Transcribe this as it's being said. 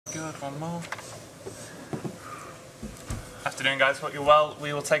Good, one more. Afternoon, guys. Hope you're well.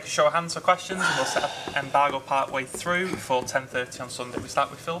 We will take a show of hands for questions, and we'll set up embargo part way through for 10:30 on Sunday. We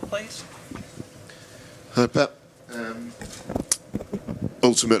start with Phil, please. Hi, Pep.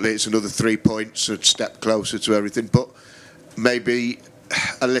 Ultimately, it's another 3 points, a step closer to everything, but maybe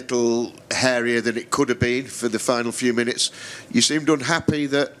a little hairier than it could have been for the final few minutes. You seemed unhappy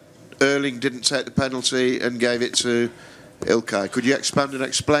that Erling didn't take the penalty and gave it to Ilkay. Could you expand and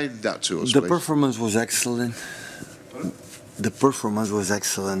explain that to us, The please? performance was excellent. The performance was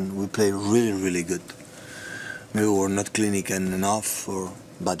excellent. We played really, really good. Maybe we were not clinical enough,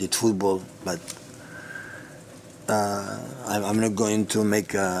 but it's football. But I'm not going to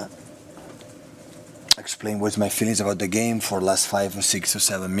explain what's my feelings about the game for the last 5 or 6 or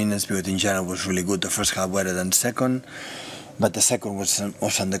 7 minutes, because in general it was really good. The first half better than the second, but the second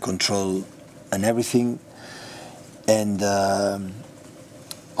was under control and everything. And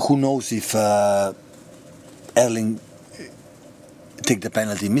who knows if Erling take the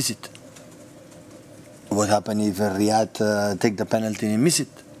penalty and miss it? What happened if Riyad take the penalty and miss it?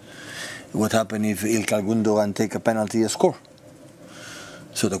 What happened if Ilkay Gundogan take a penalty and score?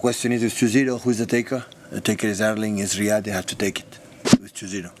 So the question is, with 2-0, who's the taker? The taker is Erling, is Riyad, they have to take it with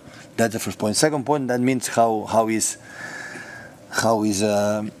 2-0. That's the first point. Second point, that means how is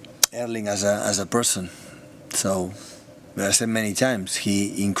Erling as a person. So, as I said many times,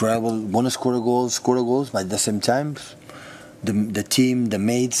 he incredible, want to score goals, but at the same time, the team, the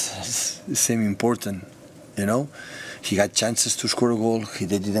mates, same important, you know. He had chances to score a goal,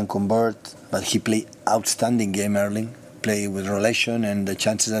 they didn't convert, but he played outstanding game, Erling. Play with relation and the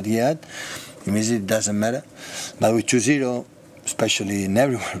chances that he had, it doesn't matter. But with 2-0, especially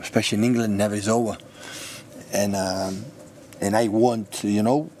everywhere, especially in England, never is over. And I want, you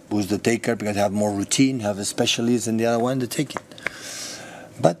know, who's the taker, because I have more routine, have a specialist, and the other one to take it.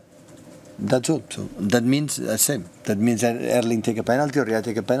 But that's all. So that means the same. That means that Erling take a penalty or Riyad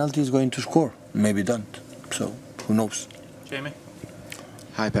take a penalty, is going to score. Maybe don't. So who knows? Jamie.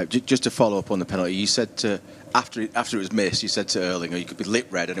 Hi, Pep. Just to follow up on the penalty, you said after it was missed, you said to Erling, or you could be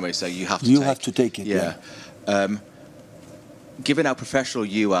lip red anyway, so you have to take it. Yeah. Given how professional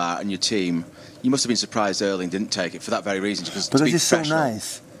you are and your team, you must have been surprised Erling didn't take it for that very reason. Because he's so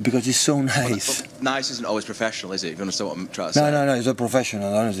nice. Because he's so nice. But nice isn't always professional, is it? If you understand what I'm trying to say. No, he's a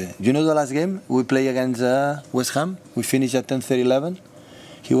professional, honestly. Do you know the last game we played against West Ham? We finished at 10:30-11.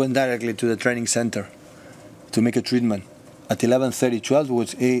 He went directly to the training center to make a treatment. At 11:30-12, it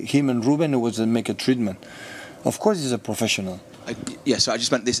was him and Ruben who was to make a treatment. Of course, he's a professional. So I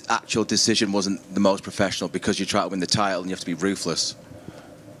just meant this actual decision wasn't the most professional because you try to win the title and you have to be ruthless.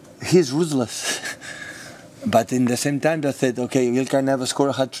 He's ruthless. But in the same time, they said, okay, Ilkay never score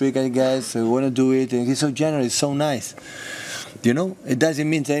a hat-trick, I guess, we want to do it. And he's so generous, so nice. You know, it doesn't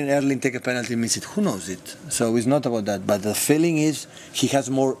mean that Erling take a penalty and miss it. Who knows it? So it's not about that. But the feeling is he has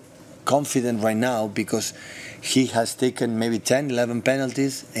more confidence right now because he has taken maybe 10, 11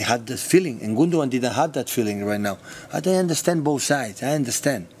 penalties. He had that feeling, and Gundogan didn't have that feeling right now. I understand both sides. I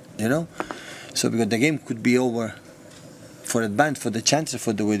understand, you know. So because the game could be over for advance, for the chances,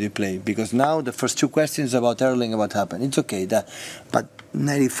 for the way they play. Because now the first 2 questions about Erling, what happened. It's okay, but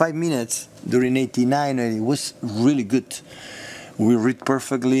 95 minutes during 89, it was really good. We read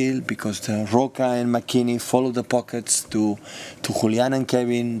perfectly because Roca and McKinney followed the pockets to Julian and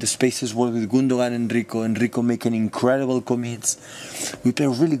Kevin. The spaces were with Gundogan and Rico. Enrico making incredible commits. We play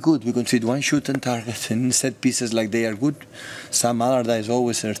really good. We concede 1 shot and target, and set pieces like they are good. Sam Allardyce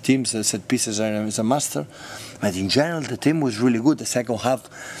always their teams set pieces is a master. But in general, the team was really good. The second half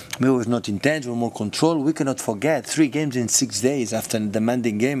maybe was not intense, was more control. We cannot forget 3 games in 6 days after a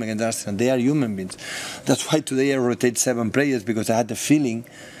demanding game against Arsenal. They are human beings. That's why today I rotate 7 players, because I had the feeling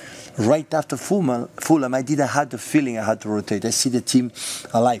right after Fulham, I didn't have the feeling I had to rotate. I see the team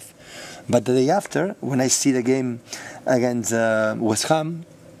alive. But the day after, when I see the game against West Ham,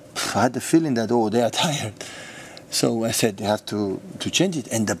 I had the feeling that, oh, they are tired. So I said they have to change it.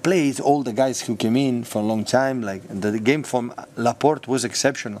 And the plays, all the guys who came in for a long time, like the game from Laporte was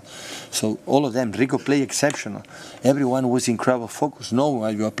exceptional. So all of them, Rico played exceptional. Everyone was incredible focus, know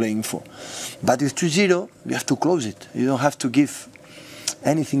what you are playing for. But with 2-0, you have to close it. You don't have to give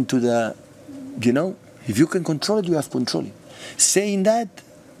anything to the, you know, if you can control it, you have to control it. Saying that,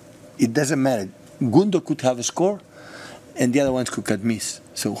 it doesn't matter. Gundo could have a score, and the other ones could miss.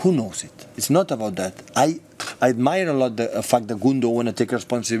 So who knows it? It's not about that. I admire a lot the fact that Gundo want to take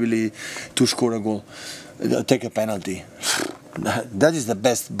responsibility to score a goal, take a penalty. That is the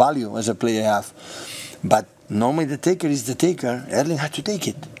best value as a player I have. But normally the taker is the taker. Erling had to take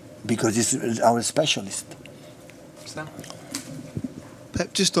it because he's our specialist. Pep,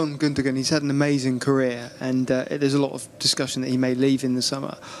 Pep, just on Gundogan, he's had an amazing career, and there's a lot of discussion that he may leave in the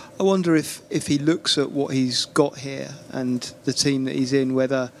summer. I wonder if he looks at what he's got here and the team that he's in,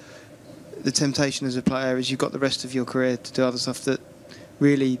 whether the temptation as a player is you've got the rest of your career to do other stuff, that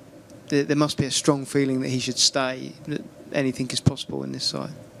really there must be a strong feeling that he should stay, that anything is possible in this side.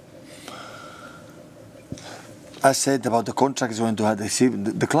 I said about the contract is going to have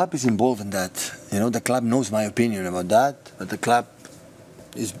the club is involved in that. You know, the club knows my opinion about that, but the club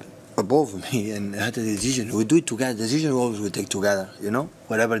is above me and had a decision. We do it together. The decision always we take together. You know,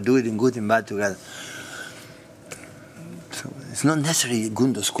 whatever, do it in good and bad together. So it's not necessarily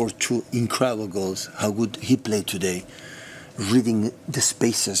Gundo scored 2 incredible goals. How good he played today, reading the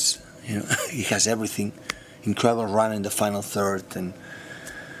spaces. You know, he has everything. Incredible run in the final third and.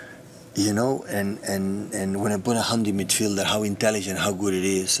 You know, and when I put a handy midfielder, how intelligent, how good it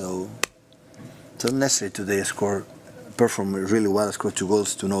is. So not necessarily today perform really well, score 2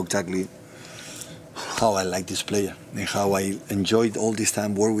 goals to know exactly how I like this player and how I enjoyed all this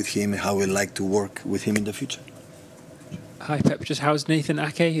time work with him and how I like to work with him in the future. Hi Pep, just how's Nathan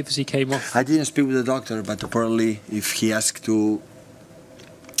Ake as he came off? I didn't speak with the doctor, but apparently if he asked to,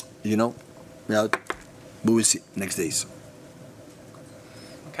 you know, we will see next days.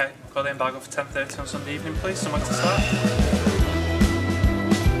 Okay, got the embargo for 10:30 on Sunday evening, please. Somewhere to start.